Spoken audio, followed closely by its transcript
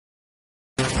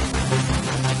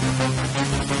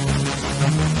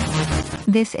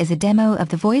This is a demo of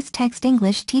the voice-text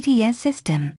English TTS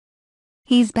system.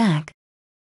 He's back.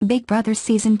 Big Brother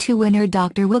Season 2 winner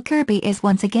Dr. Will Kirby is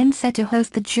once again set to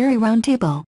host the Jury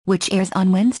Roundtable, which airs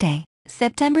on Wednesday,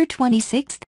 September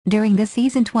 26, during the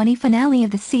Season 20 finale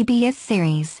of the CBS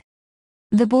series.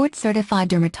 The board-certified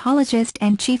dermatologist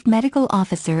and chief medical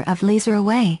officer of Laser,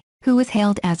 who is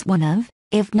hailed as one of,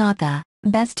 if not the,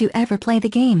 best to ever play the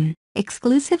game,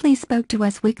 exclusively spoke to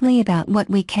Us Weekly about what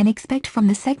we can expect from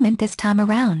the segment this time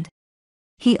around.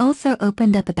 He also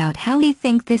opened up about how he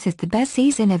thinks this is the best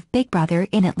season of Big Brother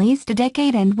in at least a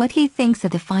decade and what he thinks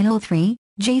of the final three,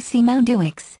 JC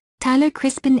Mounduix, Tyler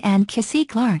Crispin and Kissy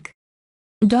Clark.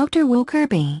 Dr. Will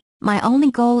Kirby: My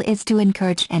only goal is to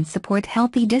encourage and support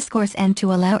healthy discourse and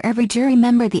to allow every jury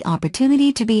member the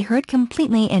opportunity to be heard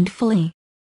completely and fully.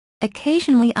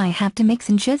 Occasionally I have to mix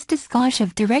in just a skosh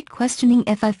of direct questioning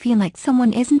if I feel like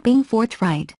someone isn't being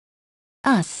forthright.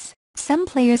 Some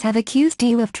players have accused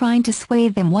you of trying to sway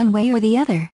them one way or the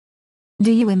other.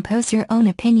 Do you impose your own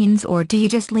opinions or do you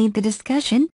just lead the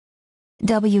discussion?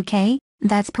 WK,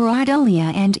 that's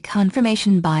pareidolia and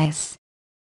confirmation bias.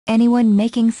 Anyone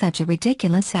making such a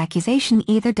ridiculous accusation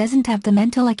either doesn't have the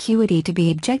mental acuity to be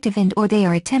objective and or they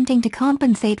are attempting to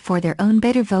compensate for their own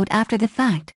bitter vote after the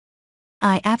fact.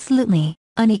 I absolutely,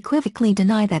 unequivocally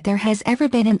deny that there has ever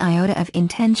been an iota of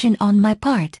intention on my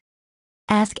part.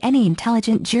 Ask any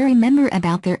intelligent jury member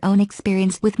about their own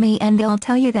experience with me and they'll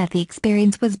tell you that the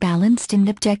experience was balanced and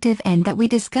objective and that we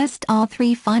discussed all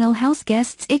three final house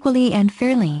guests equally and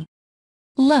fairly.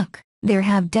 Look, there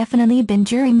have definitely been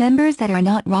jury members that are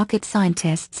not rocket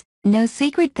scientists, no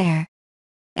secret there.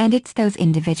 And it's those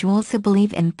individuals who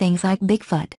believe in things like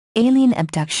Bigfoot, alien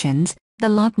abductions, the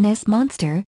Loch Ness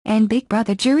Monster, and Big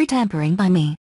Brother jury tampering by me,